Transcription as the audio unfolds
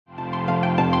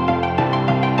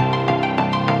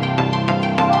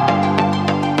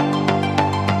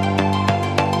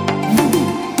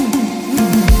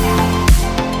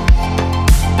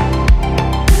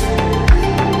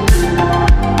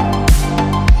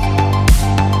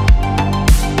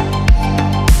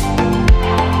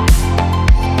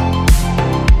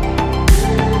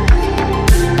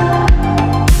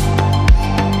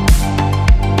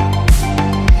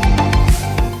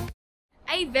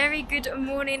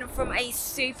afternoon from a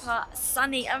super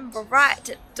sunny and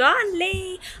bright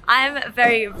Dali. I am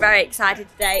very, very excited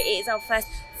today. It is our first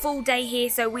full day here,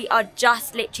 so we are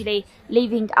just literally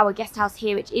leaving our guest house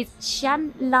here, which is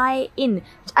Shan Lai Inn.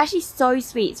 It's actually so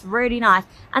sweet, it's really nice.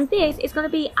 And this is going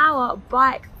to be our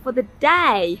bike for the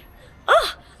day.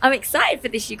 Oh, I'm excited for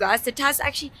this, you guys. So Taz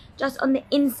actually just on the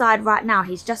inside right now.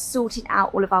 He's just sorting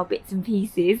out all of our bits and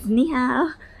pieces. Ni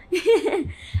hao.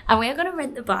 And we're going to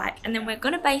rent the bike, and then we're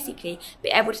going to basically be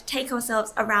able to take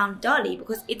ourselves around Dali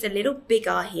because it's a little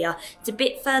bigger here. It's a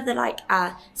bit further like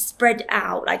spread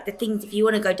out, like the things if you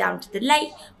want to go down to the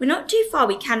lake. We're not too far,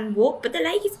 we can walk, but the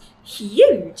lake is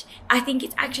huge. I think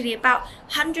it's actually about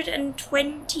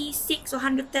 126 or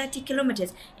 130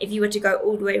 kilometers if you were to go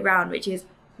all the way around, which is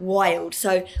wild.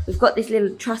 So we've got this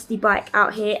little trusty bike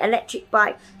out here, electric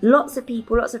bike. Lots of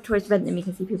people, lots of tourists rent them. You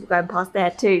can see people going past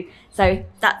there too. So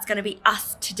that's going to be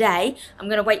us today. I'm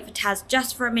going to wait for Taz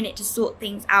just for a minute to sort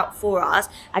things out for us.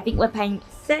 I think we're paying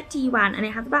 30 yuan and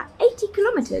it has about 80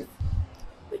 kilometers,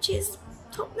 which is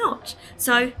top notch.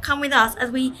 So come with us as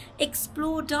we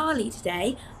explore Dali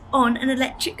today on an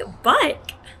electric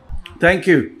bike. Thank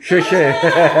you.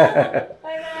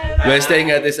 We're staying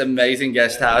at this amazing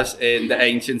guest house in the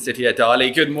ancient city of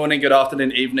Dali. Good morning, good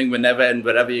afternoon, evening, whenever and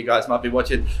wherever you guys might be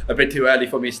watching. A bit too early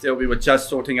for me still. We were just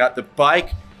sorting out the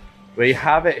bike. We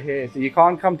have it here. So you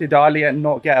can't come to Dali and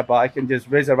not get a bike and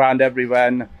just whiz around everywhere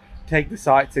and take the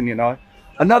sights in, you know.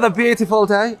 Another beautiful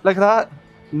day. Look at that.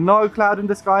 No cloud in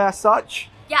the sky as such.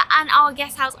 Yeah, and our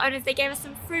guest house owners, they gave us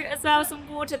some fruit as well, some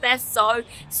water. They're so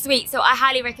sweet. So I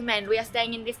highly recommend. We are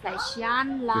staying in this place,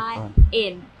 Shan Lai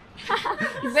Inn.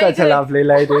 Such a lovely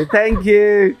lady. Thank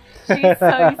you. She's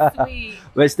so sweet.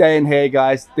 We're staying here,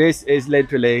 guys. This is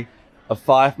literally a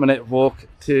 5-minute walk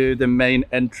to the main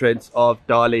entrance of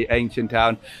Dali ancient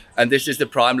town. And this is the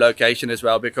prime location as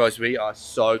well because we are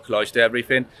so close to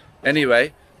everything.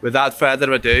 Anyway, without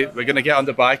further ado, we're going to get on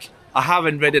the bike. I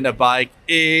haven't ridden a bike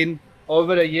in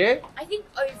over a year? I think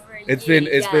over a year.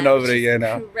 It's been over a year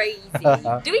now. Crazy.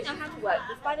 Do we know how to work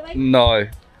this, by the way? No.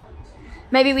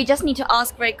 Maybe we just need to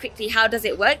ask very quickly, how does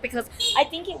it work? Because I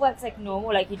think it works like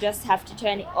normal, like you just have to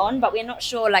turn it on, but we're not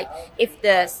sure like if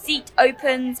the seat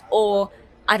opens or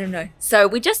I don't know. So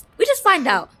we just find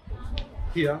out.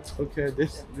 Here, okay,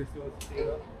 this goes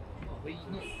here.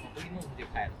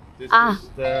 This Ah. is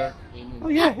the... Oh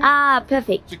yeah. Ah,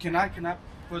 perfect. So can I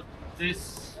put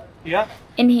this here?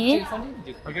 In here?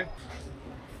 Okay.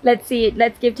 Let's see.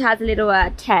 Let's give Taz a little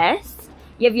test.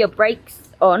 You have your brakes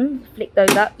on. Flick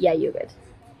those up. Yeah, you're good.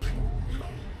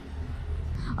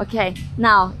 Okay.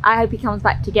 Now I hope he comes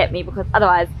back to get me because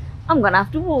otherwise I'm gonna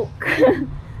have to walk.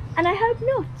 And I hope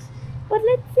not. But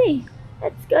let's see.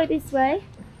 Let's go this way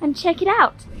and check it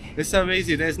out. It's so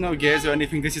easy. There's no gears or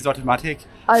anything. This is automatic.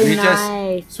 Oh, you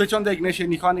nice. just switch on the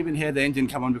ignition. You can't even hear the engine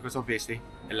come on because obviously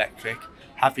electric.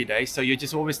 Happy days. So you're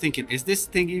just always thinking, is this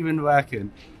thing even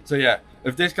working? So yeah,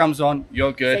 if this comes on,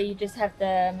 you're good. So you just have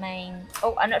the main...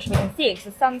 Oh, I'm not sure we can see it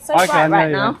because the sun's so bright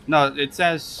right now. No, it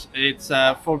says it's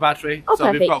full battery. Oh, so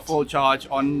perfect. we've got full charge.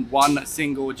 On one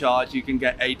single charge, you can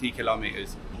get 80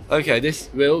 kilometers. Okay, this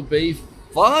will be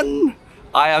fun.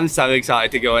 I am so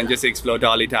excited to go and just explore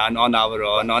Dali town on our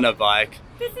own, on a bike.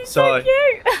 This is so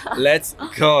cute. Let's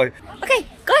go. Okay,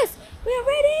 guys, we are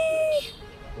ready.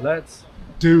 Let's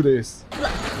do this.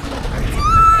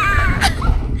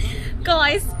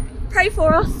 Guys, pray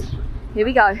for us. Here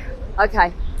we go.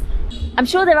 Okay. I'm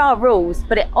sure there are rules,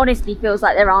 but it honestly feels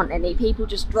like there aren't any. People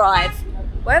just drive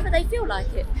wherever they feel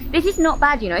like it. This is not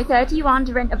bad, you know. 30 yuan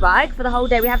to rent a bike for the whole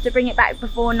day. We have to bring it back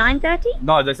before 9:30?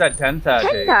 No, they said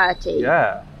 10:30. 10:30?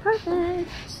 Yeah. Perfect.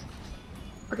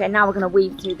 Okay, now we're going to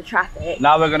weave through the traffic.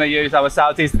 Now we're going to use our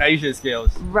Southeast Asia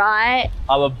skills. Right.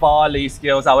 Our Bali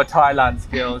skills, our Thailand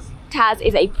skills. Taz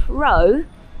is a pro.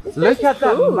 Look at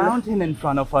that mountain in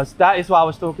front of us. That is what I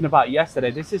was talking about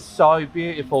yesterday. This is so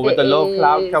beautiful with the low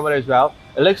cloud cover as well.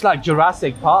 It looks like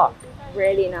Jurassic Park.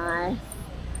 Really nice.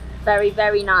 Very,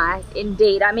 very nice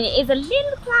indeed. I mean, it is a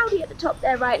little cloudy at the top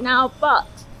there right now,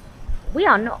 but we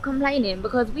are not complaining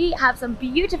because we have some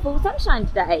beautiful sunshine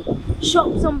today.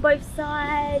 Shops on both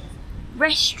sides,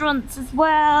 restaurants as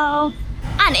well.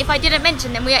 And if I didn't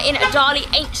mention, then we are in a Dali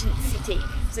ancient city.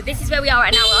 So this is where we are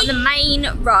right now. We're on the main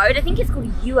road. I think it's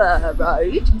called Yunnan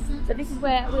Road. So this is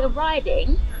where we're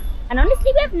riding. And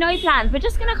honestly, we have no plans. We're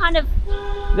just gonna kind of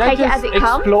take it as it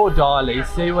comes. Explore Dali,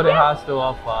 see what it has to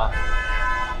offer.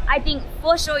 I think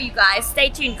for sure, you guys, stay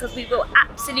tuned because we will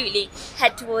absolutely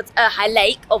head towards a high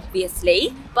lake,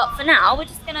 obviously. But for now, we're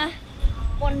just gonna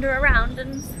wander around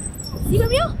and see where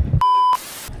we are.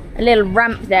 A little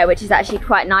ramp there, which is actually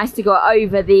quite nice to go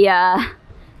over the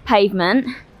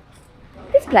pavement.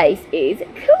 This place is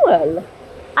cool.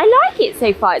 I like it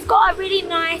so far. It's got a really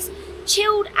nice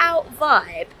chilled out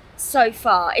vibe so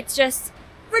far. It's just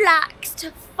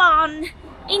relaxed, fun,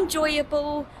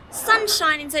 enjoyable, sun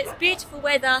shining, so it's beautiful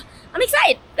weather. I'm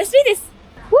excited. Let's do this.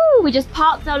 Woo, we just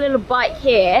parked our little bike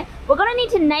here. We're gonna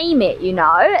need to name it, you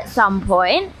know, at some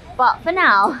point. But for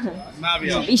now,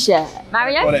 Mario. Misha.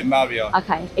 Mario? Call it Mario.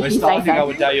 Okay, if We're you say starting so.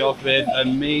 our day off with a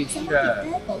Misha.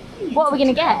 What are we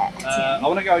gonna get? I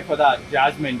want to go for that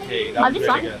jasmine tea. That's this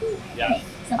really one? good. Yeah.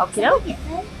 Okay, okay.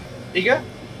 Eager?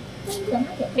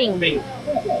 Bing. Bing.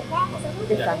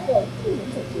 This Yeah. one.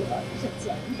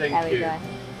 Thank There we you. go.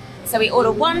 So we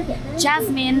order one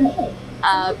jasmine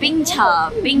Bing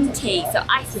cha, Bing tea, so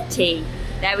iced tea.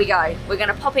 There we go. We're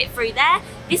gonna pop it through there.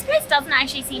 This place doesn't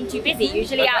actually seem too busy.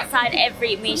 Usually outside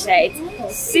every Misha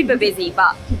it's super busy,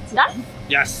 but done?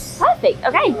 Yes. Perfect.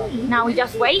 Okay, now we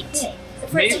just wait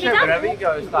for it to be Misha, done. wherever you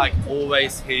go, is like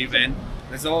always heaving.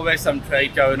 There's always some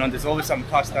trade going on. There's always some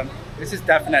custom. This is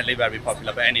definitely very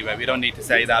popular, but anyway, we don't need to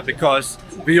say that because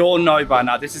we all know by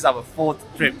now this is our 4th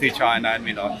trip to China, and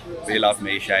we know we love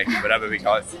Misha. Wherever we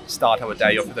go, start our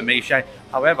day off with the Misha.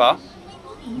 However,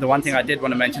 the one thing I did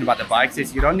want to mention about the bikes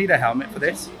is you don't need a helmet for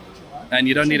this, and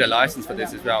you don't need a license for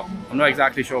this as well. I'm not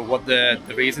exactly sure what the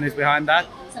reason is behind that,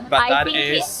 but I that think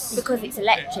is it's because it's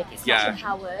electric, it's yeah. not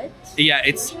powered. Yeah,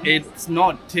 it's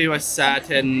not to a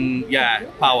certain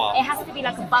power. It has to be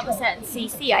like above a certain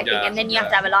cc, I think, Yeah, and then you have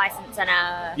to have a license and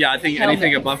a Yeah, I think helmet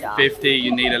anything and above stuff. 50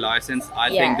 you need a license. I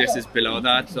think this is below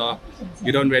that, so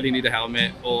you don't really need a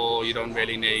helmet or you don't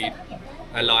really need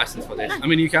a license for this. I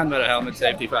mean, you can wear a helmet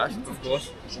safety first, of course,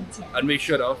 and we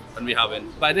should have, and we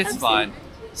haven't, but it's fine.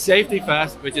 Safety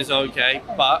first, which is okay,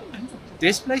 but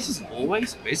this place is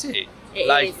always busy. It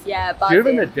like, is, yeah,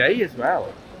 during the buzzing. day as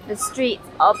well. The streets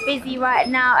are busy right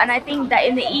now, and I think that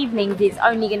in the evenings it's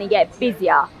only going to get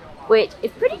busier, which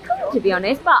is pretty cool to be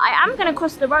honest. But I am going to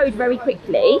cross the road very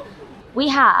quickly. We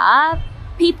have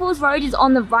People's Road is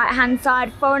on the right hand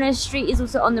side, Foreigners Street is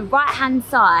also on the right hand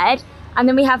side, and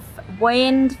then we have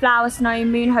Wind, Flower, Snow,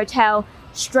 Moon Hotel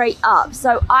straight up.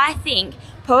 So I think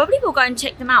probably we'll go and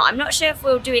check them out. I'm not sure if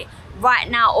we'll do it right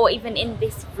now or even in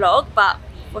this vlog, but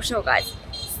for sure guys,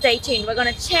 stay tuned. We're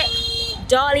going to check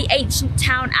Dali Ancient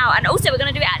Town out, and also we're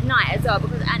going to do it at night as well,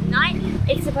 because at night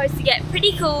it's supposed to get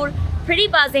pretty cool, pretty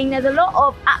buzzing. There's a lot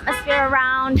of atmosphere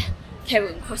around. Okay, we're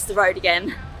going to cross the road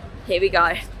again. Here we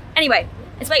go. Anyway,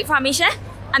 let's wait for our Misha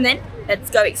and then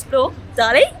let's go explore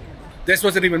Dali. This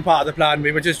wasn't even part of the plan.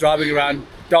 We were just driving around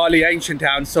Dali Ancient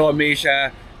Town, saw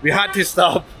Misha. We had to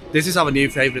stop. This is our new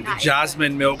favorite, the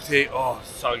jasmine milk tea. Oh,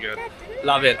 so good.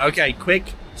 Love it. Okay,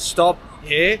 quick stop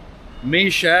here.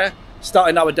 Misha,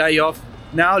 starting our day off.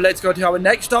 Now let's go to our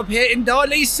next stop here in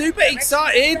Dali. Super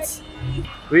excited.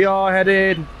 We are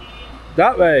headed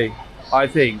that way, I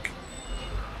think.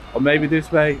 Or maybe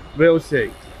this way. We'll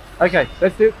see. Okay,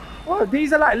 let's do... Oh,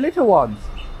 these are like little ones.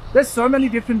 There's so many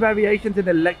different variations in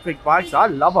electric bikes. I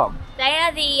love them. They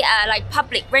are the like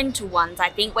public rental ones, I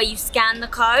think, where you scan the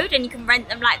code and you can rent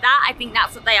them like that. I think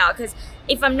that's what they are, because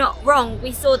if I'm not wrong,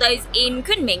 we saw those in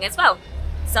Kunming as well.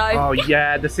 So Oh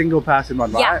yeah, the single person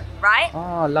one, right? yeah, right? Oh,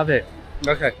 I love it.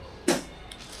 Okay.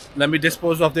 Let me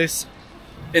dispose of this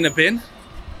in a bin.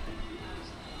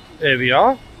 There we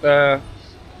are.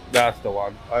 That's the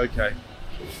one. Okay.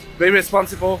 Be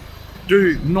responsible.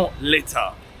 Do not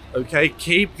litter. Okay?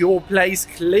 Keep your place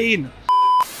clean.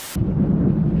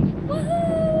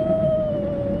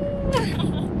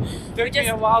 Took me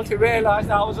a while to realise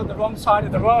that I was on the wrong side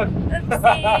of the road.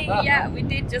 Oopsie. Yeah, we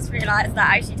did just realise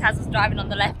that actually Taz was driving on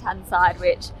the left-hand side,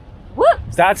 which,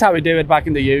 whoops! That's how we do it back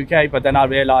in the UK, but then I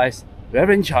realised we're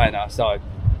in China, so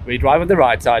we drive on the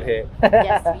right side here.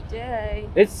 Yes, we do.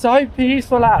 It's so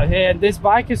peaceful out here, and this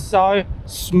bike is so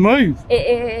smooth. It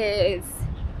is.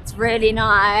 It's really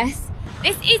nice.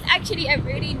 This is actually a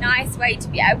really nice way to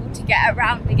be able to get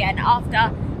around again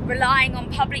after relying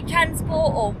on public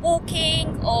transport or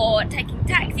walking or taking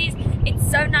taxis. It's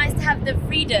so nice to have the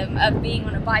freedom of being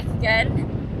on a bike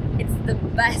again. It's the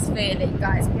best feeling,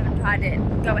 guys. If you haven't tried it,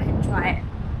 go ahead and try it.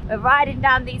 We're riding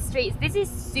down these streets. This is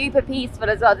super peaceful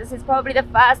as well. This is probably the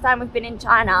first time we've been in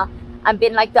China and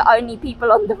been like the only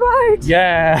people on the road.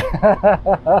 Yeah.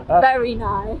 Very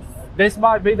nice. This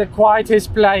might be the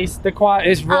quietest place, the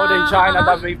quietest road in China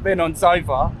that we've been on so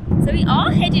far. So we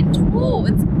are headed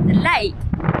towards the lake.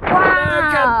 Look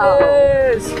Wow!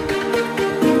 at this!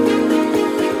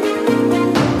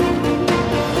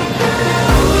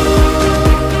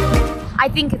 I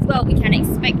think as well we can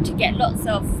expect to get lots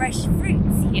of fresh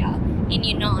fruits here in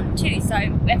Yunnan too, so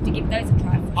we have to give those a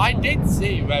try. I did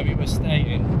see where we were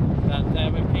staying that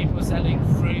there were people selling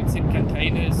fruits in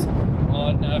containers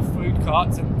on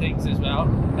carts and things as well.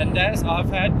 And I've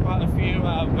had quite a few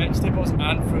vegetables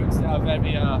and fruits that are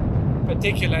very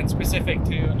particular and specific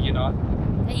to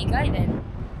Yunnan. There you go then.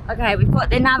 Okay, we've got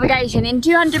the navigation. In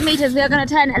 200 meters, we are going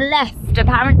to turn left,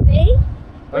 apparently.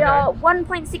 We are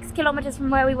 1.6 kilometers from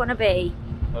where we want to be,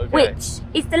 which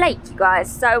is the lake, you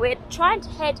guys. So we're trying to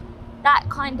head that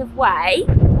kind of way.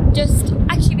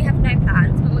 Actually, we have no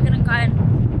plans, but we're going to go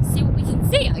and see what we can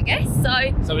see, I guess.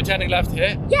 So we're turning left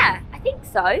here? Yeah, I think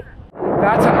so.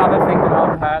 That's another thing that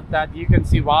I've heard, that you can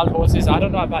see wild horses. I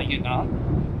don't know about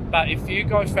Yunnan, but if you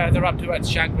go further up towards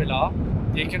Shangri-La,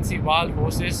 you can see wild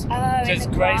horses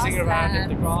just grazing around in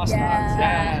the grasslands.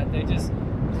 Yeah, they're just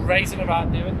grazing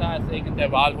around doing that thing, and they're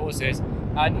wild horses.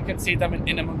 And you can see them in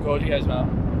Inner Mongolia as well.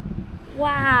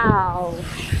 Wow.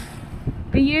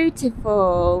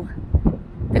 Beautiful.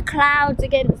 The clouds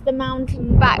against the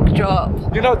mountain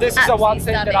backdrop. This is the one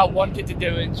thing that I wanted to do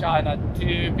in China,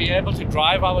 to be able to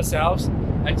drive ourselves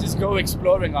and just go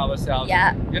exploring ourselves.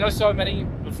 Yeah. So many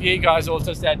of you guys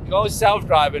also said, go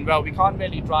self-driving. Well, we can't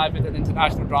really drive with an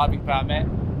international driving permit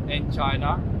in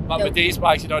China. But with these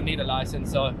bikes, you don't need a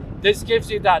license. So this gives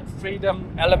you that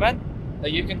freedom element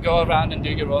that you can go around and do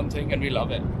your own thing, and we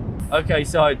love it. Okay,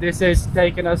 so this is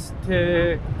taking us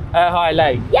to Hai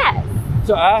Lake. Yes.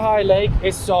 So Hai Lake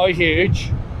is so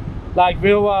huge. Like,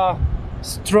 we'll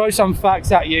throw some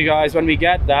facts at you guys when we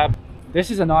get there.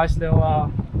 This is a nice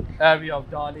little area of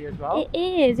Dali as well. It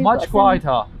is. Much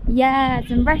quieter. Yeah,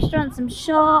 some restaurants, some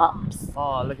shops.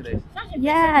 Oh, look at this.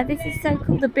 Yeah, this is so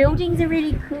cool. The buildings are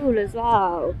really cool as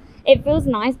well. It feels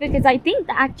nice because I think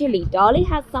that actually Dali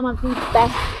has some of the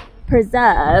best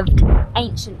preserved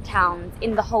ancient towns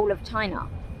in the whole of China,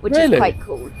 which is quite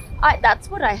cool. That's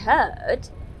what I heard.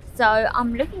 So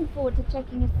I'm looking forward to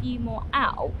checking a few more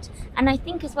out. And I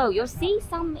think as well, you'll see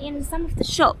some in some of the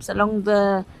shops along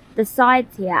the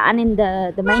sides here, and in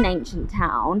the main ancient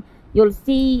town, you'll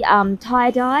see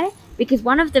tie-dye, because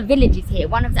one of the villages here,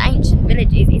 one of the ancient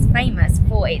villages, is famous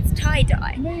for its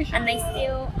tie-dye.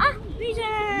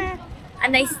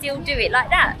 And they still do it like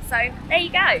that. So there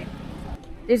you go.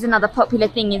 There's another popular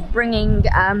thing, is bringing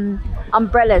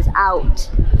umbrellas out,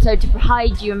 so to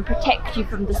hide you and protect you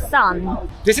from the sun.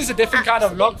 This is a different kind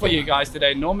of vlog for you guys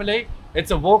today. Normally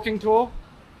it's a walking tour.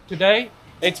 Today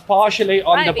it's partially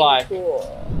on the bike.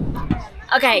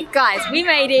 Okay guys, we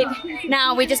made it.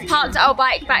 Now we just parked our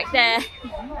bike back there.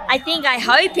 I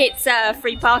hope it's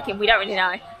free parking, we don't really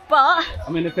know. But I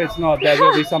mean, if it's not, there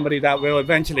will be somebody that will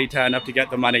eventually turn up to get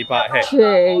the money, but hey,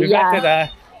 true, we've left it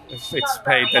there. If it's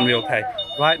paid, then we'll pay.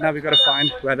 Right now we've got to find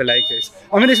where the lake is.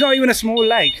 I mean, it's not even a small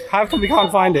lake. How come we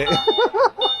can't find it?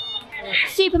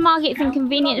 Supermarkets and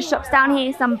convenience shops down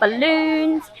here, some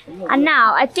balloons. And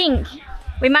now I think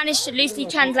we managed to loosely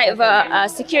translate with a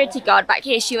security guard back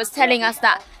here. She was telling us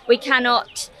that we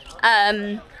cannot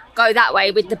go that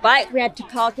way with the bike. We had to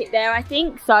park it there, I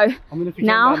think. So I mean, if we came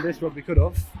down this road, we could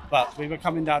have. But we were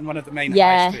coming down one of the main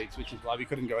high streets, which is why we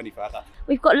couldn't go any further.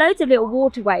 We've got loads of little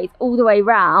waterways all the way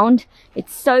round.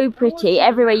 It's so pretty.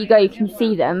 Everywhere you go, you can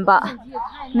see them. But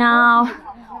now,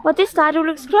 well, this side all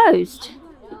looks closed.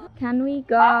 Can we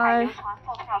go?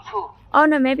 Oh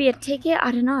no, maybe a ticket?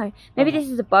 I don't know. Maybe this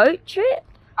is a boat trip?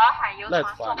 Let's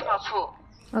find out.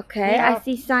 Okay, I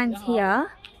see signs here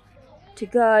to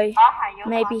go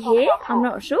maybe here. I'm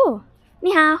not sure.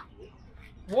 Ni hao.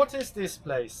 What is this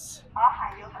place?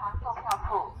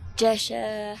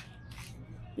 Jesha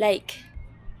Lake.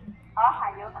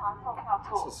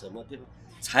 是什么地方？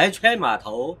柴圈码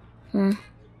头。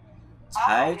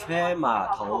柴圈码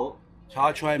头。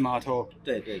柴圈码头。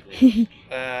对对对。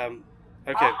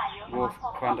Okay, we'll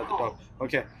find out the dog.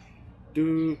 Okay.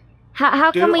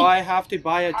 How can we? I have to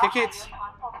buy a ticket?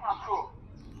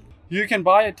 You can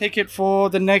buy a ticket for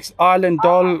the next island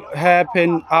Dal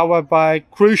hairpin hour by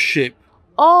cruise ship.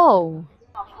 Oh,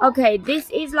 okay, this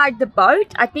is like the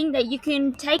boat. I think that you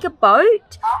can take a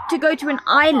boat to go to an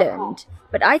island,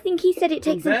 but I think he said it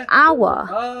takes an hour.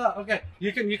 Okay,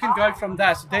 you can go from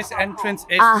there. So this entrance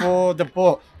is for the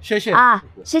boat. 谢谢.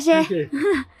 谢谢.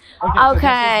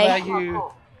 Okay. So this is where you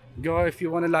go if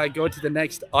you want to like go to the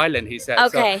next island, he said.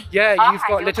 Okay. So, yeah, you've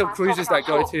got little cruises that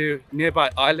go to nearby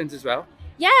islands as well.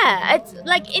 Yeah, it's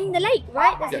like in the lake,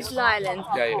 right? There's little island,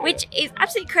 which is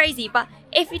absolutely crazy. But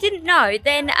if you didn't know,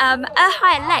 then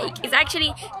Hai Lake is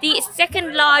actually the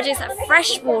second largest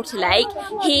freshwater lake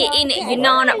here in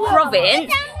Yunnan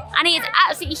Province. And it is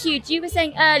absolutely huge. You were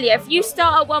saying earlier, if you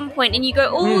start at one point and you go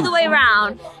all the way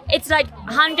around, it's like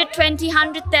 120,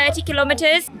 130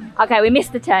 kilometers. Okay, we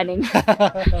missed the turning.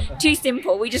 Too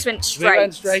simple. We just went straight. We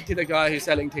went straight to the guy who's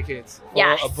selling tickets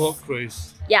for a boat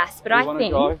cruise. Yes, but I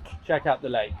think go check out the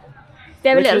lake. Is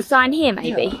there a little sign here,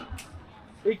 maybe?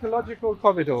 ecological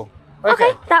corridor.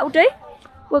 Okay, that'll do.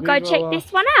 We'll go will, check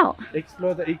this one out.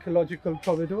 Explore the ecological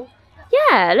corridor.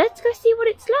 Yeah, let's go see what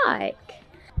it's like.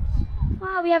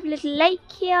 Wow, we have a little lake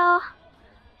here.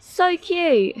 So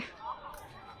cute.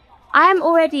 I am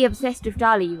already obsessed with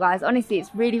Dali, you guys. Honestly,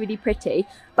 it's really, really pretty.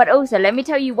 But also, let me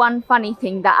tell you one funny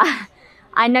thing that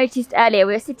I noticed earlier.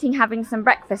 We were sitting having some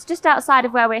breakfast just outside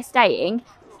of where we're staying.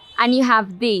 And you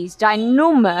have these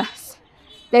ginormous.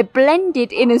 They're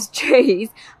blended in as trees.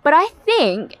 But I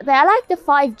think they're like the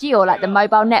 5G or like the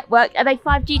mobile network. Are they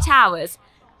 5G towers?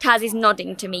 Taz is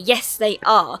nodding to me. Yes, they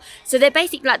are. So they're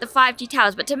basically like the 5G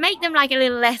towers. But to make them like a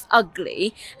little less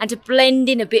ugly and to blend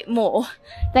in a bit more,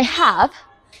 they have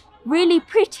really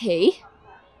pretty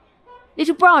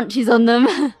little branches on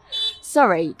them.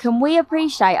 Sorry, can we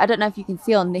appreciate, I don't know if you can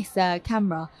see on this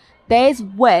camera, there's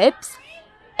webs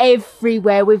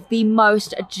everywhere with the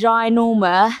most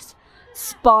ginormous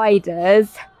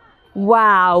spiders.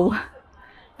 Wow,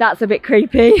 that's a bit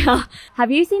creepy. Have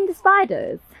you seen the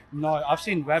spiders? No, I've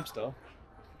seen webs though.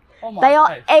 Oh my They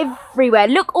are days. everywhere.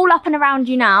 Look all up and around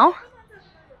you now.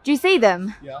 Do you see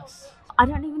them? Yes. I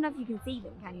don't even know if you can see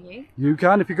them, can you? You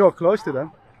can if you go close to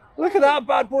them. Look at that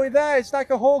bad boy there. It's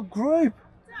like a whole group.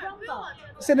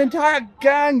 It's an entire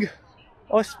gang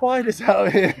of spiders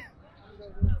out here.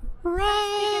 Bigger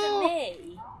than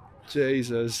me.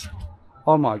 Jesus.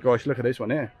 Oh my gosh, look at this one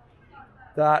here.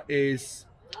 That is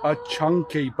a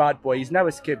chunky bad boy. He's never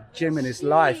skipped gym in his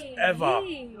life, ever.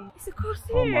 It's across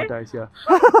here. Oh my days, yeah.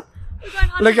 We're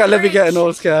going under Look at the Livy getting all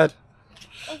bridge scared.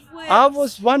 of webs. I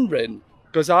was wondering,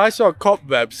 because I saw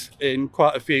cobwebs in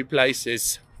quite a few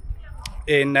places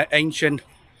in ancient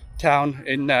town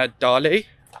in Dali.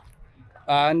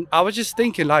 And I was just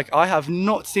thinking, like, I have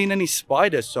not seen any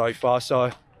spiders so far,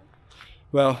 so,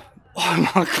 well,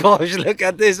 oh my gosh, look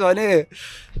at this one here.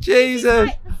 Jesus.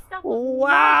 Like the stuff of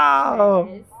Wow.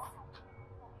 nightmares.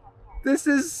 This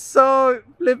is so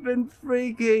flippin'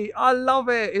 freaky. I love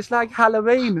it. It's like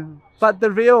Halloween, but the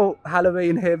real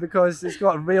Halloween here because it's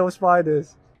got real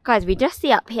spiders. Guys, we just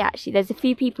see up here actually, there's a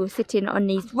few people sitting on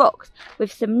these rocks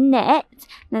with some nets.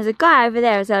 And there's a guy over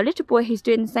there as well, a little boy who's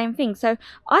doing the same thing. So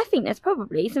I think there's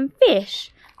probably some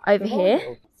fish over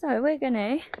here. So we're going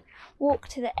to walk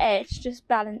to the edge, just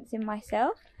balancing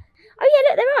myself. Oh yeah,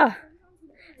 look, there are.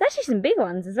 There's actually some big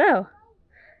ones as well.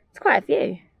 It's quite a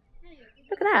few.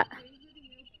 Look at that.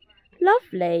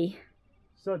 Lovely.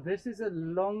 So this is a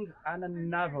long and a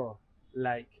narrow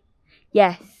lake.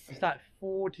 Yes. It's like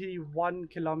 41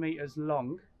 kilometers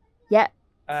long. Yep.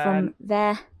 And From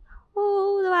there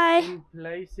all the way. in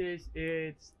places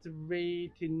it's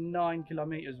 3 to 9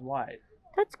 kilometers wide.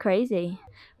 That's crazy.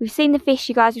 We've seen the fish,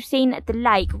 you guys. We've seen the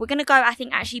lake. We're going to go, I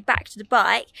think, actually back to the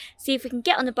bike. See if we can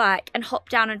get on the bike and hop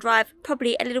down and drive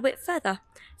probably a little bit further.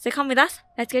 So come with us.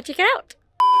 Let's go check it out.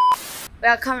 We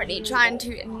are currently trying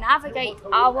to navigate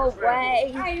our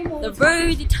way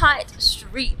through the tight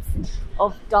streets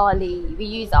of Dali. We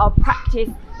use our practice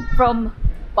from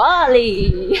Bali.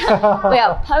 We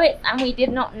are poets and we did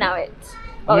not know it.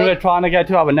 We were trying to get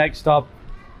to our next stop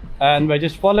and we're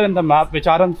just following the map, which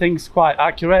I don't think is quite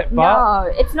accurate, but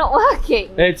no, it's not working.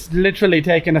 it's literally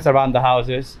taking us around the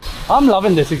houses. I'm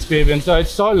loving this experience, so it's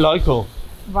so local.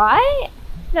 Right?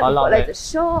 Look, I we've love got it. loads of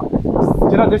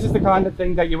shops. You know, this is the kind of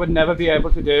thing that you would never be able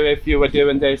to do if you were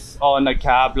doing this on a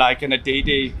cab, like in a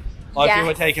DD, or if you were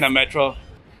Yes. taking a metro.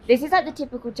 This is like the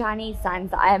typical Chinese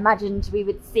signs that I imagined we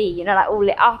would see, you know, like all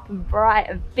lit up and bright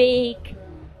and big.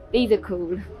 These are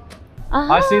cool.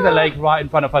 I see the lake right in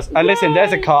front of us. And listen,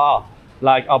 there's a car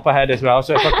like up ahead as well.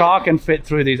 So if a car can fit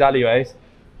through these alleyways,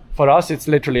 for us, it's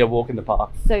literally a walk in the park.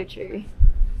 So true.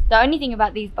 The only thing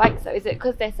about these bikes though is that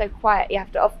because they're so quiet, you have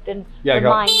to often Yeah, go.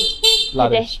 remind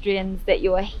Ladder. pedestrians that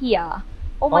you're here.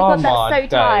 Oh my Oh god, that's my so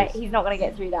tight. days. He's not going to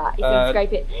get through that. He's going to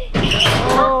scrape it.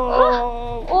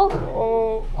 Oh,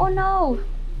 Oh, oh no.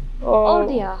 Oh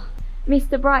dear.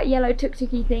 Mr. Bright Yellow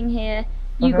tuk-tuky thing here.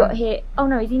 You got hit. Oh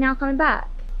no, is he now coming back?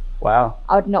 Wow.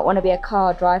 I would not want to be a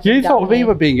car driving You down thought we here.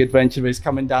 were being adventurous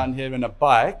coming down here in a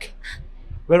bike.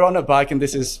 We're on a bike and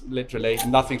this is literally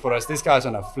nothing for us. This guy's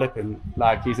on a flipping,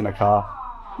 like he's in a car.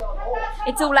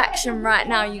 It's all action right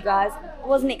now, you guys. I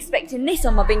wasn't expecting this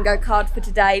on my bingo card for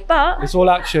today, but It's all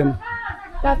action.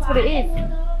 that's what it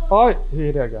is. Oh,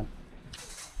 here they go.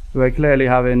 We're clearly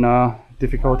having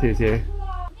difficulties here.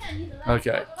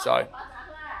 Okay, so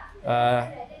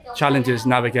challenges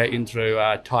navigating through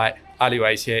tight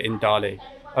alleyways here in Dali.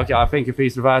 Okay, I think if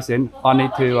he's reversing, I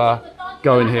need to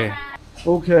go in here.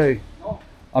 Okay,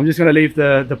 I'm just gonna leave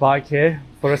the bike here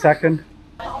for a second.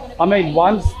 I mean,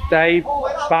 once they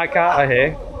back out of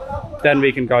here, then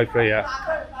we can go through here.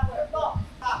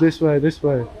 This way, this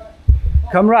way.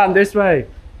 Come around this way.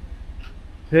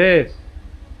 Here.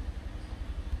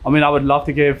 I mean, I would love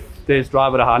to give this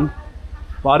driver a hand,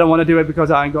 but I don't want to do it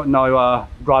because I ain't got no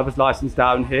driver's license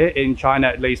down here. In China,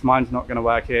 at least, mine's not going to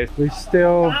work here. We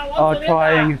still are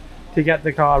trying to get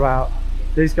the car out.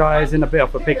 This guy is in a bit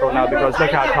of a pickle now because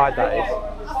look how tight that is.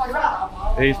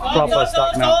 He's proper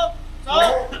stuck now.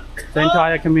 The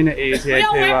entire community is here to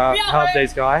help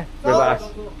this guy with us.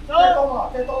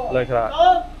 Look at that.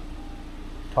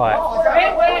 Tight.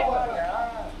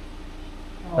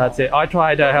 That's it. I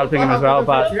tried helping him as well,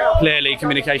 but clearly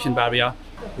communication barrier.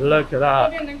 Look at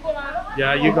that.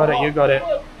 Yeah, you got it, you got it.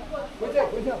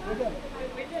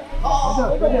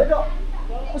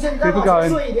 Keep it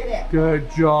going.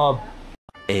 Good job.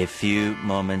 A few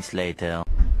moments later.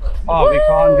 Oh, we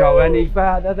can't go any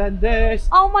further than this.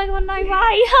 Oh my god, no way.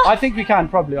 I think we can,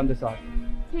 probably on this side.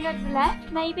 To the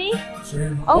left, maybe?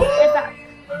 Oh, there's that.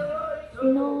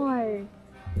 No.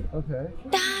 Okay.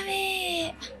 Damn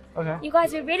it. Okay. You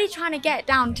guys, we're really trying to get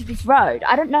down to this road.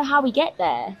 I don't know how we get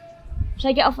there. Should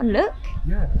I get off and look?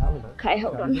 Yeah, have a look. Okay,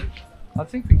 hold on. I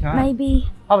think we can. Maybe.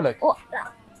 Have a look. Oh,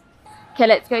 okay,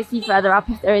 let's go see further up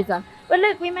if there is one. But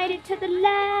look, we made it to the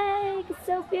lake. It's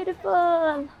so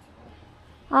beautiful.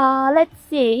 Let's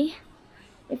see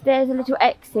if there's a little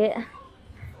exit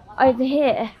over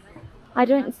here. I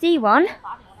don't see one.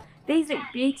 These look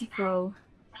beautiful.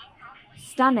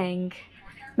 Stunning.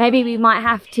 Maybe we might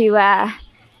have to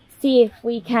see if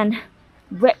we can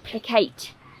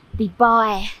replicate the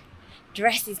Bai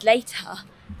dresses later.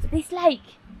 But this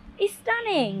lake is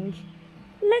stunning.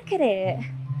 Look at it.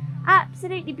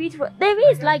 Absolutely beautiful. There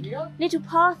is like little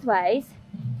pathways.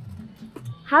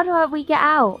 How do we get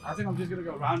out? I think I'm just gonna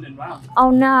go round and round.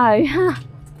 Oh no.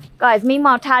 Guys,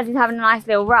 meanwhile Taz is having a nice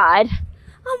little ride.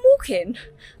 I'm walking.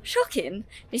 Shocking.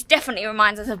 This definitely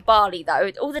reminds us of Bali though.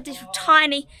 With all the little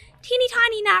tiny, teeny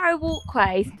tiny narrow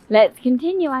walkways. Let's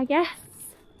continue, I guess.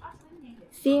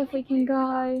 See if we can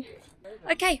go.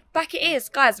 Okay, back it is.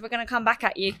 Guys, we're gonna come back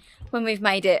at you when we've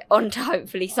made it onto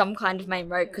hopefully some kind of main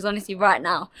road, because honestly right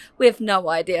now we have no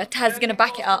idea. Taz is gonna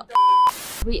back it up.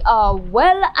 We are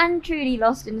well and truly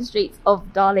lost in the streets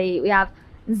of Dali. We have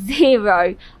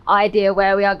zero idea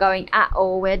where we are going at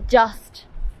all. We're just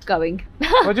going.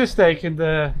 We're just taking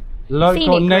the local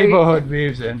Scenic neighborhood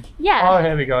views in. Yeah. Oh,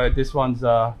 here we go. This one's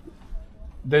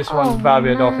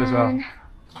barriered off as well.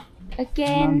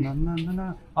 Again.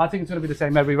 No. I think it's going to be the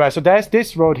same everywhere. So there's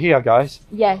this road here, guys.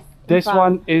 Yes. This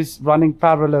one is running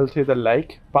parallel to the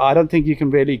lake, but I don't think you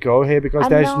can really go here because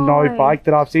there's no bike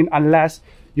that I've seen unless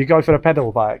you go for a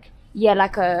pedal bike. Yeah,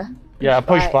 like a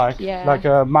push bike. Yeah. Like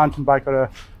a mountain bike or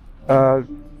a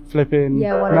flipping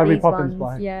one Mary of these Poppins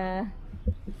ones. bike. Yeah.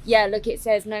 Yeah, look, it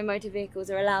says no motor vehicles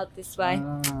are allowed this way.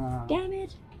 Damn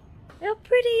it. We're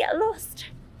pretty lost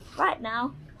right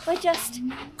now. We're just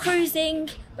cruising.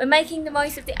 We're making the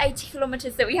most of the 80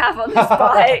 kilometers that we have on this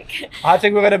bike. I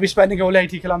think we're going to be spending all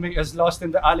 80 kilometers lost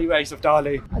in the alleyways of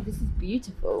Dali. Oh, this is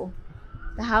beautiful.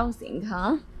 The housing,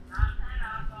 huh?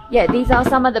 Yeah, these are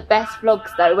some of the best vlogs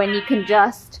though, when you can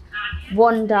just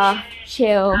wander,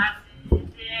 chill,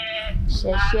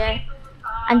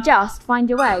 and just find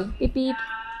your way. Beep beep.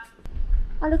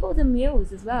 Oh, look at all the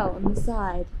mules as well on the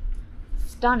side.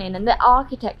 Stunning. And the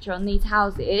architecture on these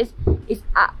houses is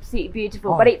absolutely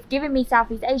beautiful. But it's giving me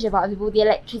Southeast Asia vibes with all the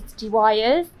electricity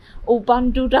wires all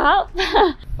bundled up.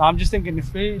 I'm just thinking,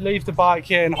 if we leave the bike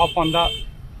here and hop on that,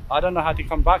 I don't know how to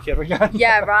come back here again.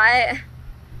 Yeah, right?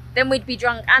 Then we'd be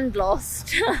drunk and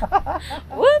lost.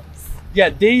 Whoops. Yeah,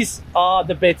 these are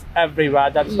the bits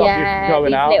everywhere that stop you from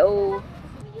going out. Little...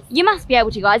 You must be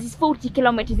able to, guys. It's 40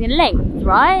 kilometers in length,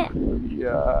 right?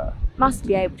 Yeah. Must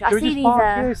be able to. Should we just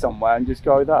park here somewhere and just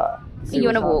go there? You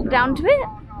want to walk down to it?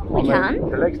 We can.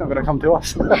 The lake's not going to come to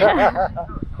us.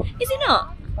 Is it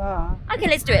not? Okay,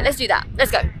 let's do it. Let's do that.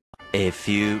 Let's go. A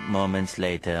few moments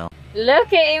later.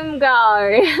 Look at him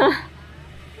go.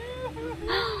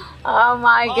 Oh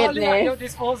my goodness. Look at your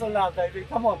disposal now, baby.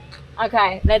 Come on.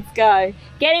 Okay, let's go.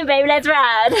 Get in, baby. Let's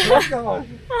ride. Let's go.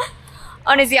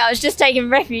 Honestly, I was just taking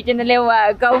refuge in the little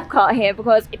golf cart here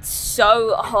because it's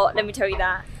so hot. Let me tell you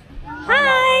that.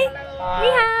 Hi.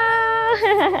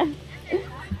 Ni hao.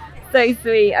 So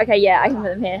sweet. Okay, yeah, I can put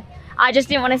them here. I just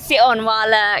didn't want to sit on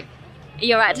while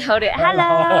you're right to hold it.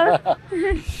 Hello.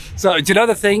 So, do you know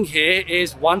the thing here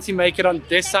is once you make it on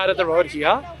this side of the road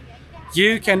here,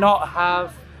 you cannot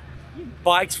have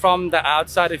bikes from the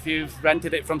outside if you've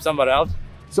rented it from somewhere else.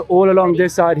 So all along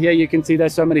this side here, you can see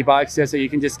there's so many bikes here, so you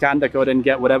can just scan the code and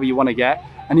get whatever you want to get.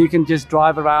 And you can just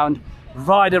drive around,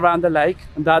 ride around the lake.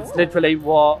 And that's literally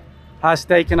what has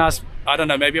taken us, I don't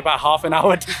know, maybe about half an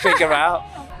hour to figure out.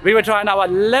 We were trying our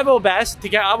level best to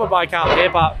get our bike out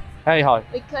here, but hey ho.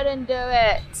 We couldn't do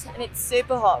it. And it's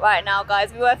super hot right now,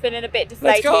 guys. We were feeling a bit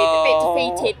deflated, a bit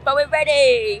defeated, but we're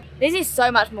ready. This is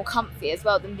so much more comfy as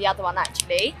well than the other one,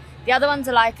 actually. The other ones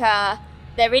are like,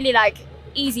 they're really like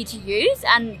easy to use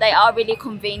and they are really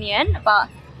convenient, but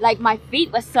like my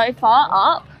feet were so far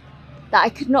up that I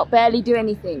could not barely do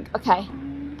anything. Okay,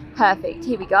 perfect.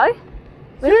 Here we go.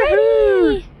 We're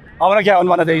ready. I want to get on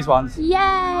one of these ones.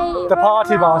 Yay! The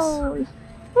party bus.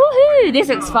 Woohoo! This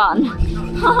looks fun.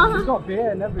 It's got beer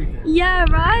and everything. Yeah,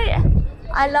 right?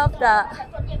 I love that.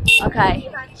 Okay,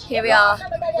 here we are.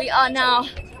 We are now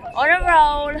on a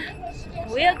roll.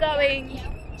 We are going.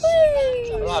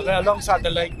 Woo! Right, we're alongside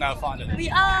the lake now, finally. We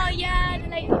are, yeah. The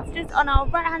lake is just on our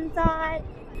right hand side.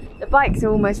 The bikes are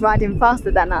almost riding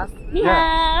faster than us.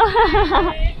 Yeah.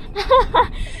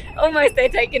 Almost they're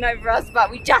taking over us, but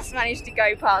we just managed to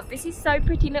go past. This is so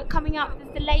pretty. Look, coming up,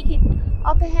 there's the lake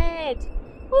up ahead.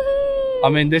 Woohoo! I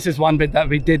mean, this is one bit that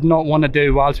we did not want to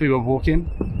do whilst we were walking.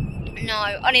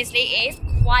 No, honestly, it is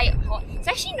quite hot. It's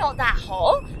actually not that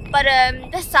hot, but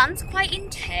the sun's quite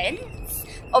intense.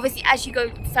 Obviously, as you go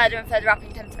further and further up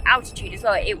in terms of altitude as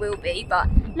well, it will be. But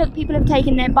look, people have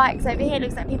taken their bikes over here.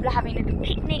 Looks like people are having little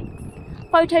picnics,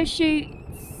 photo shoots.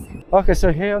 Okay,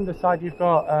 so here on the side you've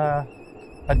got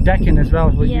a decking as well,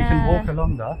 where you can walk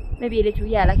along there. Maybe a little,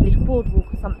 yeah, like a little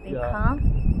boardwalk or something, huh?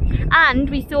 And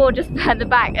we saw just at the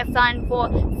back a sign for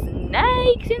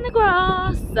snakes in the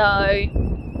grass. So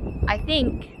I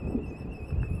think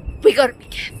we gotta be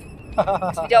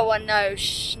careful. We don't want no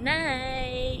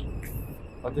snakes.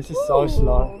 Oh, this is so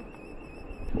slow.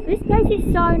 This place is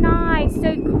so nice,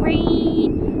 so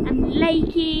green and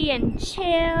lakey and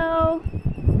chill.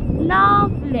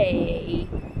 Lovely.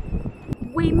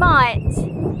 We might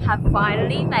have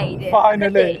finally made it.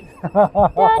 Finally. Da,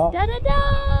 da, da,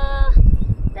 da.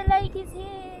 The lake is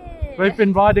here. We've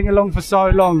been riding along for so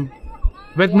long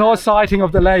with no sighting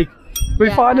of the lake.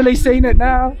 We've finally seen it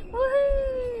now.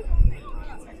 Woohoo.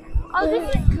 Oh,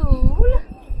 this is cool.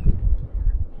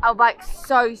 Our bike's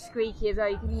so squeaky as well.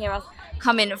 You can hear us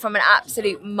coming from an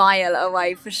absolute mile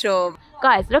away for sure.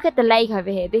 Guys, look at the lake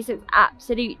over here. This is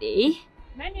absolutely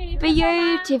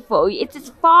beautiful. It's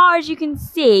as far as you can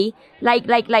see, lake,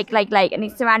 and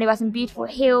it's surrounded by some beautiful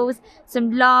hills,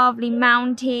 some lovely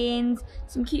mountains,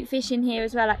 some cute fish in here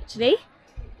as well, actually.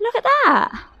 Look at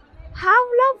that. How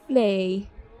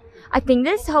lovely. I think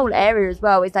this whole area as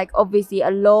well is like obviously a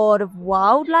lot of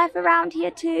wildlife around here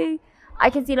too. I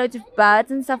can see loads of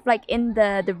birds and stuff like in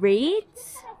the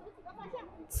reeds.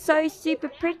 So super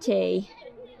pretty.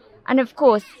 And of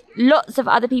course, lots of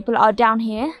other people are down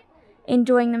here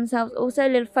enjoying themselves. Also, a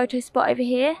little photo spot over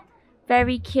here.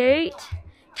 Very cute.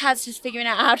 Tad's just figuring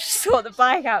out how to sort the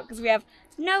bike out because we have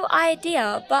no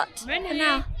idea. But for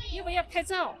now.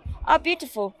 Oh,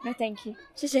 beautiful. No, thank you.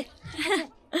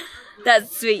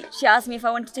 That's sweet. She asked me if I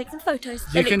wanted to take some photos.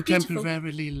 You can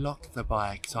temporarily lock the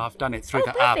bike, so I've done it through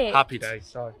the app. Happy Days.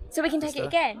 So we can take it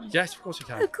again? Yes, of course you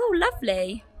can. Oh, cool.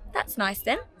 Lovely. That's nice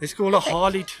then. It's called a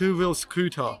Harley two-wheel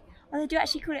scooter. Oh, they do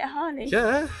actually call it a Harley?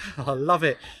 Yeah, I love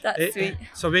it. That's sweet.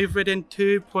 So we've ridden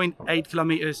 2.8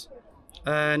 kilometers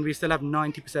and we still have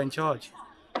 90% charge.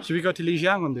 Should we go to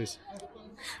Lijiang on this?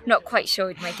 Not quite sure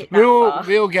we'd make it that far.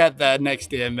 We'll get there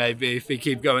next year maybe if we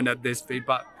keep going at this speed.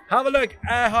 But have a look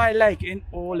at High Lake in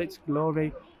all its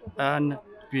glory and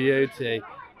beauty.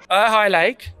 High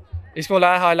Lake is called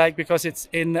High Lake because it's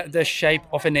in the shape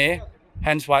of an ear.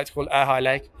 Hence why it's called High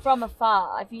Lake. From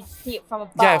afar, if you see it from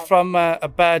above. Yeah, from a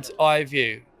bird's eye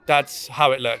view. That's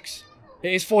how it looks.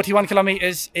 It is 41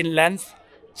 kilometers in length,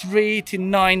 3 to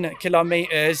 9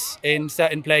 kilometers in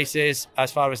certain places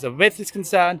as far as the width is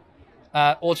concerned.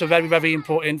 Also very, very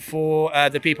important for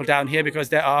the people down here because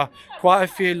there are quite a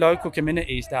few local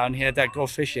communities down here that go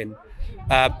fishing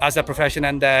as a profession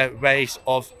and their ways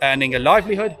of earning a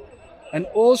livelihood. And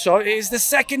also it is the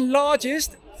second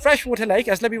largest freshwater lake,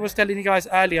 as Libby was telling you guys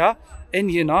earlier, in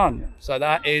Yunnan. So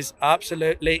that is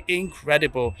absolutely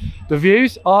incredible. The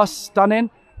views are stunning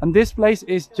and this place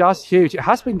is just huge. It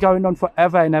has been going on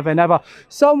forever and ever and ever.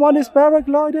 Someone is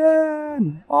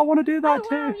paragliding. I want to do that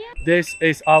too. Wow, yeah. This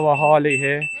is our Harley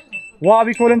here. What are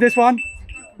we calling this one?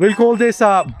 We'll call this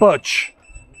Butch.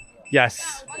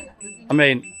 Yes. I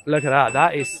mean, look at that.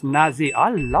 That is snazzy.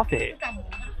 I love it.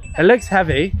 It looks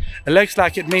heavy. It looks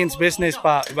like it means business,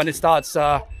 but when it starts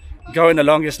going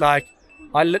along, it's like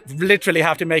I literally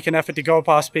have to make an effort to go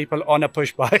past people on a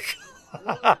push bike.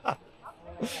 But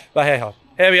hey ho,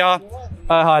 here we are,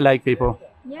 High Lake, people.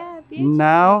 Yeah, beautiful.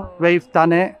 Now we've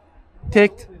done it,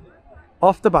 ticked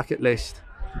off the bucket list.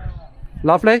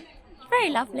 Lovely?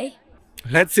 Very lovely.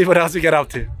 Let's see what else we get up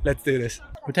to. Let's do this.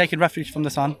 We're taking refuge from the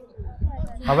sun.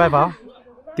 However,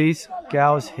 these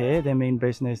girls here, they mean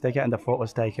business. They're getting the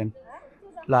photos taken.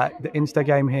 Like the Insta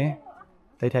game here,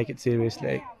 they take it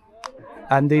seriously.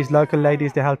 And these local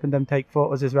ladies, they're helping them take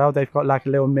photos as well. They've got like a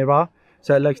little mirror,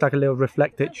 so it looks like a little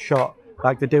reflected shot,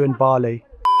 like they do in Bali.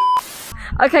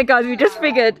 Okay guys, we just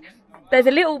figured there's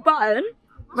a little button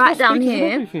right down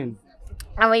here.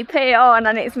 And we put it on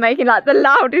and it's making like the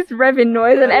loudest revving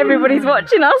noise and everybody's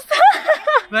watching us.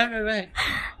 Wait.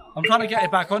 I'm trying to get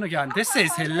it back on again. This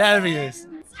is hilarious.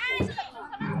 There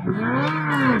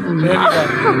we go.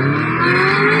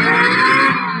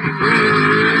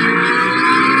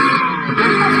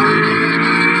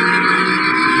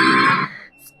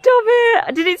 Stop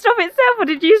it! Did it stop itself or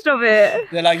did you stop it?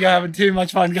 They're like, you're having too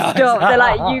much fun, guys. Stop. They're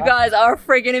like, you guys are a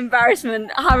friggin'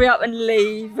 embarrassment. Hurry up and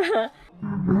leave.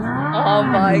 Oh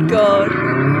my god.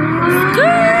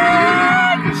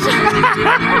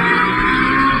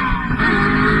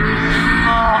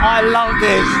 Oh, I love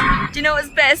this. Do you know what's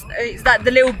best? It's like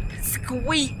the little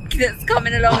squeak that's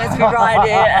coming along as we ride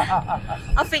it.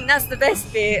 I think that's the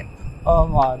best bit. Oh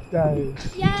my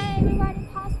days. Yay, we're riding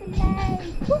past the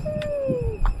lake.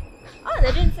 Woohoo! Oh,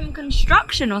 they're doing some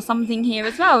construction or something here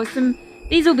as well.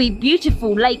 These will be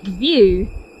beautiful lake view.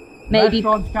 Maybe.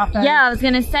 Restaurants, cafes. Yeah, I was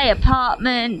gonna say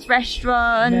apartments,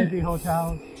 restaurants. Maybe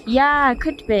hotels. Yeah,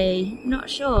 could be. Not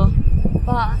sure.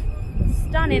 But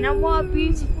stunning, and what a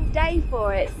beautiful day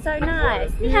for it. So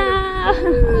nice. Yeah.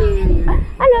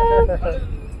 Hello.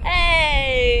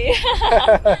 Hey.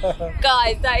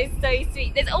 Guys, that is so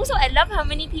sweet. There's also, I love how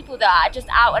many people that are just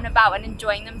out and about and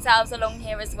enjoying themselves along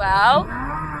here as well.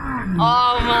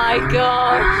 Oh my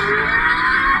gosh.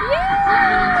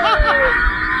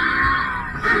 Yeah.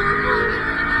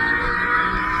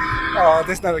 Oh,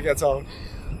 this never gets old.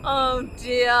 Oh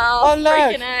dear. Oh, look,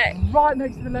 freaking right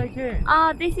next to the lake here.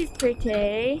 Ah, this is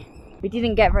pretty. We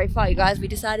didn't get very far, you guys. We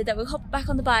decided that we'll hop back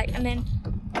on the bike and then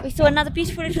we saw another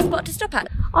beautiful little spot to stop at.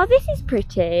 Oh, this is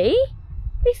pretty.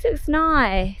 This looks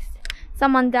nice.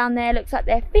 Someone down there looks like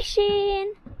they're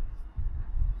fishing.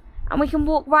 And we can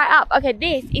walk right up. Okay,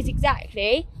 this is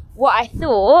exactly what I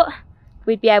thought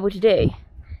we'd be able to do.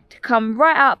 To come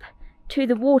right up to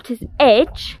the water's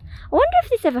edge. I wonder if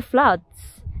this ever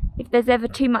floods. If there's ever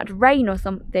too much rain or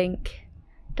something.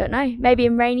 Don't know. Maybe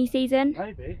in rainy season.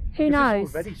 Maybe. Who knows?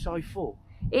 It's already so full.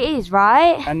 It is,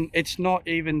 right? And it's not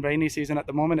even rainy season at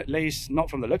the moment, at least not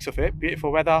from the looks of it.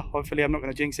 Beautiful weather. Hopefully I'm not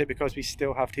going to jinx it because we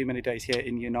still have too many days here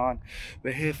in Yunnan.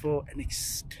 We're here for an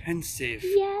extensive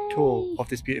tour of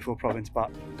this beautiful province,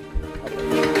 but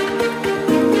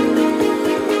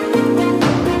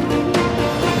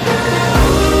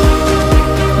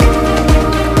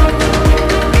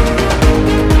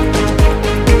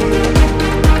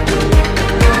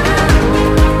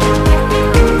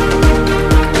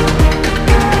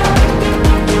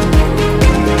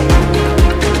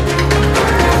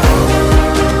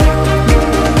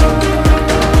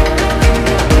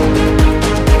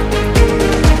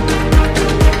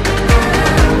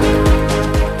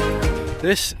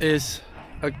this is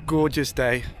a gorgeous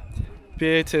day.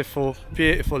 Beautiful,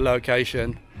 beautiful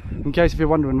location. In case if you're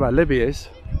wondering where Libby is,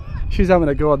 she's having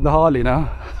a go on the Harley now.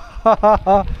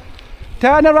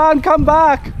 Turn around, come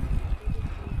back!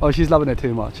 Oh, she's loving it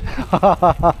too much.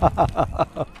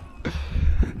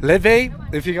 Libby,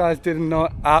 if you guys didn't know,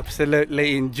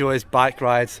 absolutely enjoys bike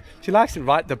rides. She likes to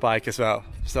ride the bike as well.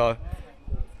 So,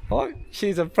 oh,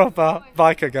 she's a proper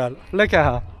biker girl. Look at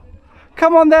her.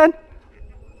 Come on then.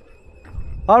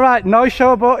 All right, no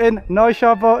showboating, no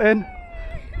showboating.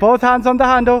 Both hands on the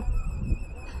handle.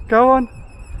 Go on.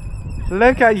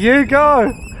 Look at you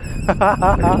go.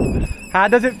 How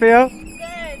does it feel?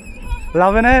 Good.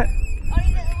 Loving it?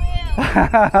 Only the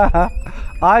wheel.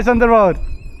 Eyes on the road.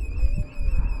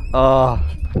 Oh,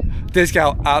 this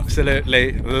girl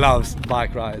absolutely loves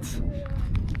bike rides.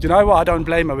 Do you know what? I don't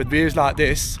blame her with views like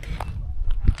this.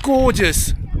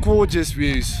 Gorgeous, gorgeous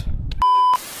views.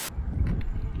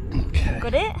 Okay.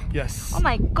 Got it? Yes. Oh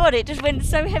my god, it just went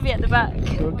so heavy at the back.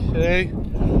 Okay.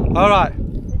 All right.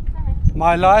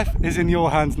 My life is in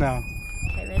your hands now.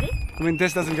 Okay, ready? I mean,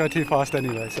 this doesn't go too fast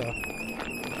anyway, so.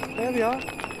 There we are.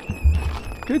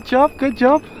 Good job, good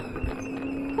job.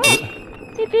 Oh,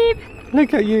 beep beep.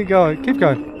 Look at you go. Keep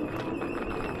going.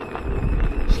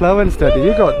 Slow and steady.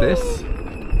 You got this.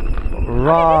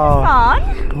 Wow. Oh,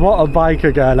 this is fun. What a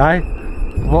biker girl, eh?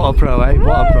 What a pro, eh?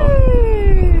 What a pro.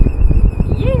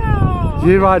 Yeah.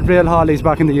 You ride real Harleys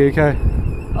back in the UK?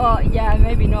 Oh, yeah,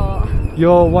 maybe not.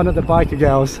 You're one of the biker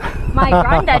girls. My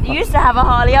granddad used to have a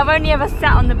Harley. I've only ever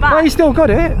sat on the back. Well, you still got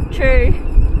it. True.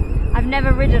 I've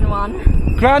never ridden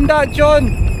one. Grandad John,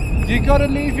 you gotta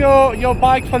leave your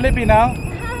bike for Libby now.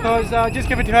 Because just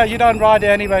give it to her. You don't ride it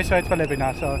anyway, so it's for living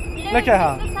now. So look at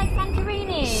her. Looks like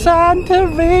Santorini.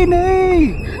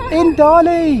 Santorini in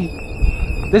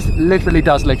Dali. This literally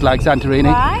does look like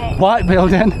Santorini. Right? White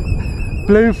building,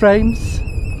 blue frames,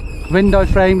 window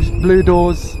frames, blue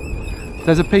doors.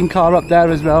 There's a pink car up there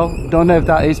as well. Don't know if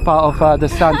that is part of the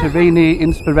Santorini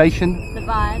inspiration. The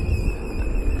vibes.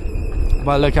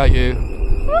 But look at you.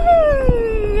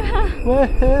 Woohoo!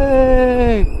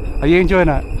 Woohoo! Are you enjoying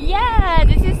it? Yeah,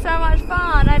 this is so much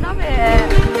fun. I love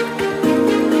it.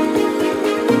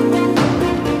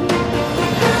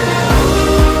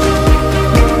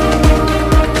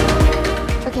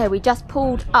 Okay, we just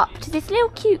pulled up to this little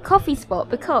cute coffee spot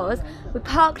because we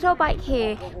parked our bike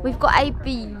here. We've got a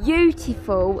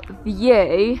beautiful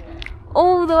view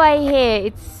all the way here.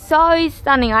 It's so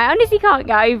stunning. I honestly can't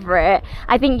get over it.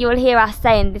 I think you'll hear us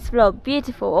say in this vlog,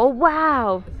 beautiful. Oh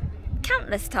wow,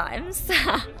 countless times.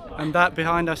 And that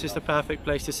behind us is the perfect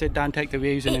place to sit down, take the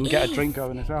views in and get a drink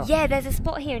going as well. Yeah, there's a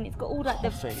spot here and it's got all like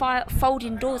the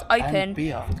folding doors open. And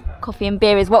beer. Coffee and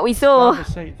beer is what we saw. Have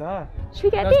a seat there. Should we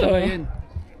get a That's beer? the way in.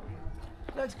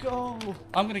 Let's go.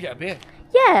 I'm gonna get a beer.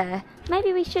 Yeah,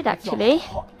 maybe we should actually. It's a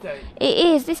hot day. It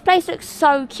is. This place looks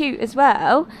so cute as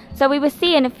well. So we were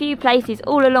seeing a few places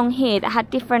all along here that had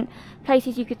different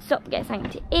places you could stop and get something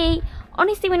to eat.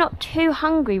 Honestly, we're not too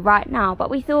hungry right now, but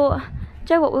we thought,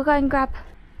 Joe, what, we'll go and grab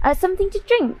something to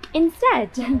drink instead.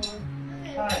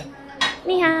 Hi.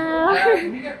 Ni hao.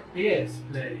 Can you get beers,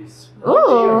 please? Ooh. What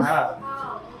do you have?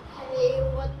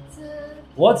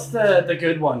 What's the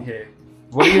good one here?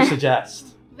 What do you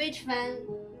suggest? Which one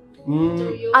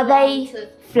do you Are they want?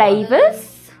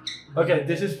 flavours? Okay,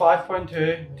 this is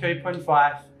 5.2,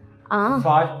 2.5, Ah.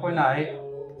 5.8,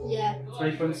 Yeah,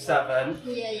 3.7.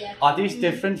 yeah. Are these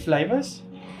different flavors?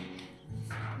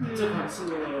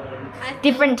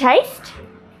 Different taste?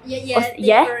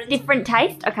 Yeah, Different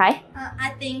taste. Okay. I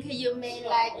think you may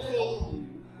like the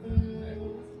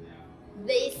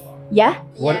this. Yeah.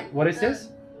 What is this?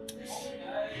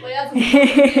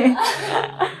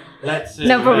 Let's see.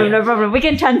 No problem, no problem. We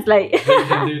can translate. We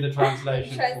can do the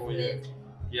translation for you. Translate.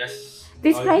 Yes.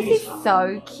 This place is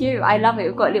so cute. I love it.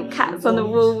 We've got little cats on the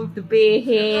wall with the beer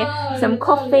here, some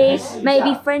coffee,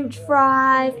 maybe French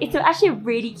fries. It's actually a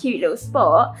really cute little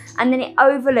spot, and then it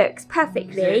overlooks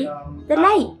perfectly the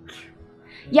lake.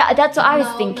 Yeah, that's what I was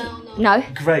thinking. No,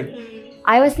 Grape.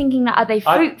 I was thinking that are they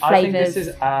fruit I think flavors?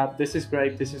 this is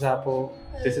grape, this is apple,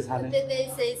 this is honey.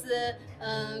 This is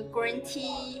green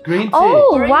tea. Green tea.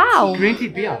 Oh Green wow. tea. Green tea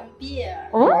beer. Beer.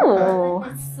 Oh.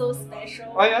 It's so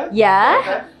special. Oh yeah?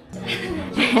 Yeah.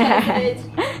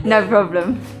 Translate. No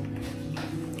problem.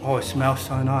 Oh, it smells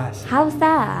so nice. How's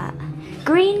that?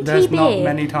 Green tea There's beer. not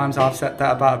many times I've said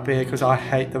that about beer because I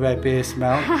hate the way beer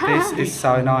smells. This is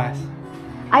so nice.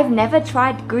 I've never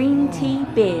tried green tea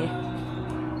beer.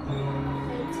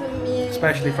 To me,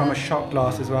 Especially from a shot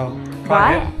glass as well.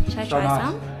 Right? it. Should I So try nice.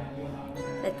 some?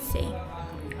 Let's see.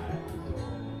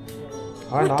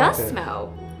 I It like does it.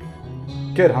 smell.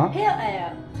 Good, huh? pale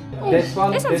ale. This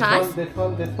one, this this one's nice. one, this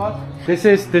one, this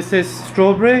one. This is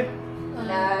strawberry, No,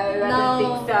 I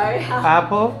don't think so.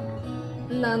 apple,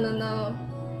 No.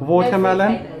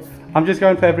 watermelon. I'm just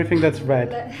going for everything that's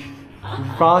red.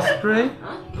 Raspberry.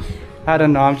 I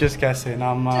don't know, I'm just guessing.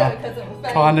 I'm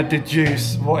trying to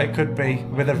deduce what it could be.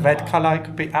 With a red color, it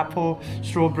could be apple,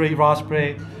 strawberry,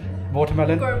 raspberry,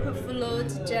 watermelon.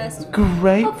 Grapefruit, just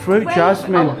Grapefruit,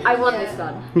 jasmine. Oh, I want this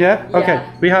one. Yeah? Okay,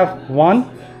 Yeah. we have one.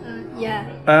 yeah.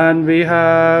 And we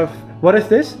have, what is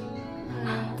this?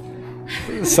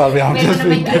 Sorry, I'm just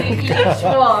being each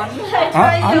one.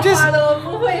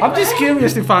 I'm just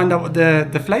curious to find out what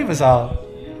the flavors are.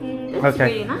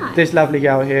 Really nice. This lovely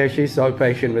girl here, she's so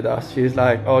patient with us. She's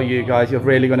like, oh, you guys, you're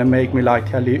really gonna make me like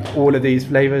tell you all of these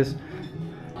flavors.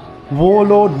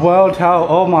 Warlord World Hell.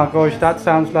 Oh my gosh, that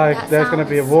sounds like That there's gonna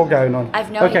be a war going on.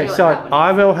 I've no okay, idea what so that one is.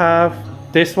 I will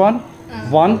have this one,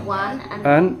 one, One and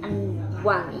and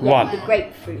one. Yeah, one. the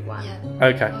grapefruit one.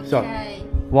 okay, so Okay.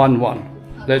 one.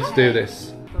 Let's do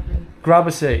this. Grab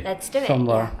a seat. Let's do it.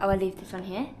 somewhere. Yeah. I will leave this one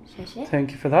here. Sure.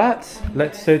 Thank you for that.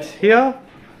 Let's sit here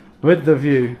with the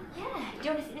view. Yeah. Do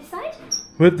you want to sit this side?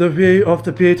 With the view of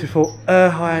the beautiful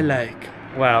High Lake.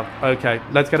 Wow, okay,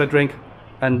 let's get a drink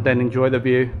and then enjoy the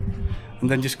view. And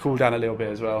then just cool down a little bit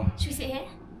as well. Should we sit here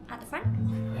at the front?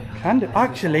 Can do.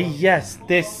 Actually, yes,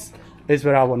 this is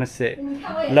where I want to sit.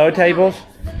 Low tables.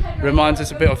 Reminds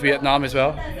us a bit of Vietnam as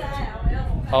well.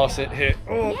 I'll sit here.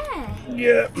 Oh,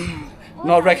 Yeah. yeah.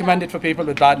 Not recommended for people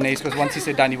with bad knees because once you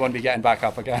sit down, you won't be getting back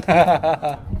up again.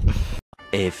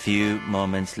 A few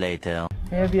moments later.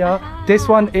 Here we are. This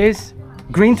one is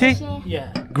green tea?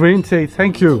 Yeah. Green tea,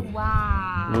 thank you.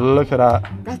 Wow. Look at that.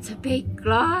 That's a big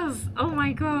glass. Oh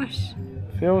my gosh.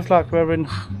 Feels like we're in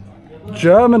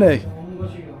Germany.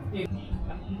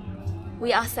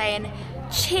 We are saying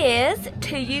cheers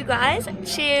to you guys.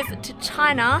 Cheers to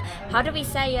China. How do we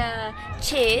say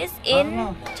cheers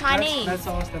in Chinese? Let's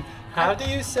ask them. How do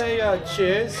you say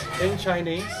cheers in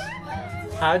Chinese?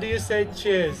 How do you say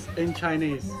cheers in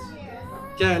Chinese?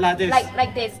 Yeah, like this.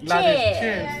 Like this. Like cheers. this.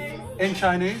 Cheers. In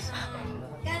Chinese?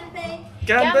 Ganbei.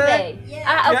 Ganbei.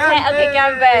 Okay,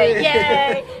 ganbei.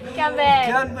 Yay. Ganbei.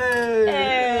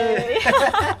 Ganbei.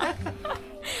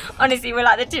 Honestly, we're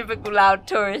like the typical loud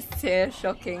tourists here.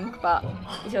 Shocking, but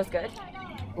it feels good.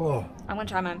 Oh. I'm gonna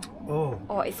try mine. Oh.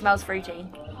 Oh, it smells fruity.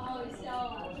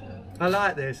 I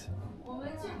like this.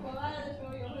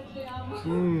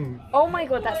 Oh my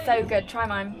god, that's so good. Try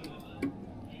mine.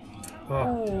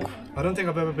 Oh. I don't think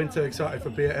I've ever been so excited for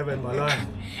beer ever in my life.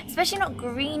 Especially not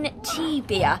green tea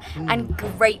beer and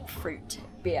grapefruit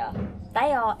beer.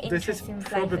 They are This is interesting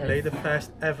probably flavours. the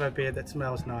first ever beer that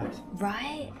smells nice.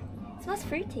 Right? It smells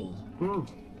fruity. Mm.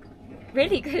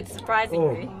 Really good,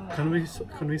 surprisingly. Oh,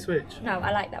 can we switch? No,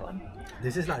 I like that one.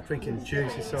 This is like drinking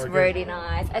juice. It's so It's good. really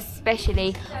nice,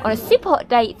 especially on a super hot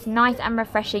day. It's nice and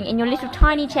refreshing in your little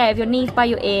tiny chair with your knees by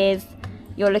your ears.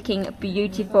 You're looking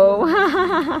beautiful.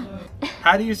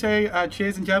 How do you say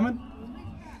cheers in German?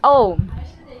 Oh.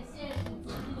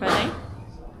 Ready?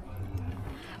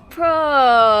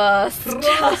 Prost.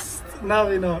 Prost! Now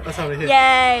we know. That's how we hear.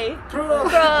 Yay. Prost!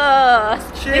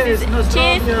 Prost. Cheers! This is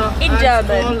cheers Nostalgia in and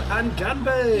German. Skål and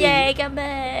Ganbei! Yay,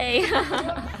 ganbei.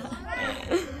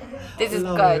 This is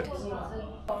Love good.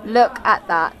 it. Look at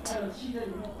that.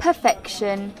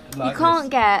 Perfection. Like you can't this.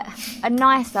 get a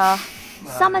nicer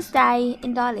summer's day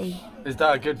in Dali. Is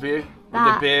that a good view? With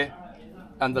That- the beer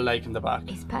and the lake in the back.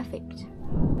 It's perfect.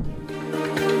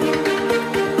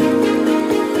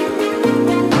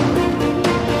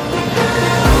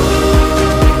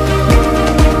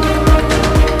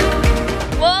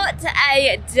 What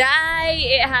a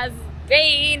day it has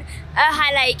been.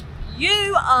 Hi Lake,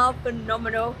 you are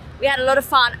phenomenal. We had a lot of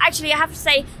fun. Actually, I have to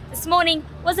say, this morning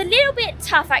was a little bit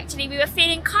tough actually. We were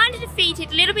feeling kind of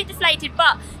defeated, a little bit deflated,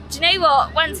 but do you know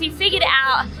what? Once we figured it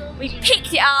out, we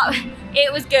picked it up,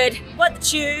 it was good. What the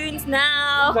tunes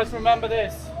now? Just remember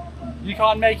this. You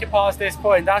can't make it past this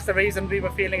point. That's the reason we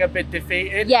were feeling a bit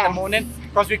defeated in Yes. the morning.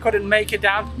 Because we couldn't make it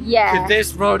down Yeah. to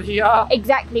this road here.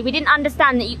 Exactly, we didn't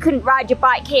understand that you couldn't ride your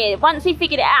bike here. Once we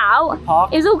figured it out,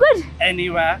 Park it was all good.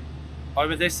 anywhere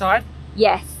over this side.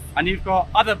 Yes, And you've got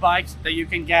other bikes that you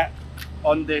can get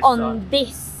on this on side.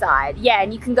 this side. Yeah,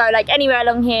 and you can go like anywhere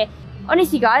along here.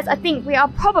 Honestly guys, I think we are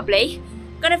probably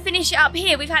gonna finish it up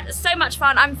here. We've had so much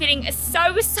fun. I'm feeling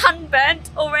so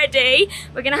sunburnt already.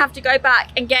 We're gonna have to go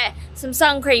back and get some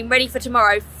sun cream ready for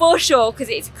tomorrow for sure, because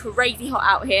it's crazy hot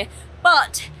out here.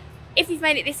 But if you've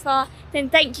made it this far, then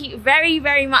thank you very,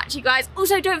 very much, you guys.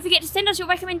 Also, don't forget to send us your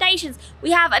recommendations.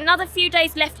 We have another few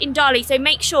days left in Dali, so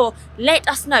make sure, let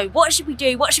us know. What should we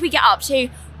do? What should we get up to?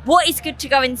 What is good to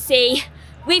go and see?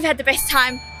 We've had the best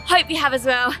time. Hope you have as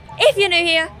well. If you're new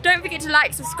here, don't forget to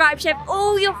like, subscribe, share with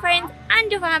all your friends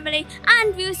and your family,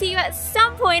 and we will see you at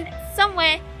some point,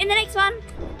 somewhere in the next one.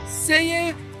 See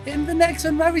you in the next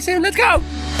one very soon. Let's go!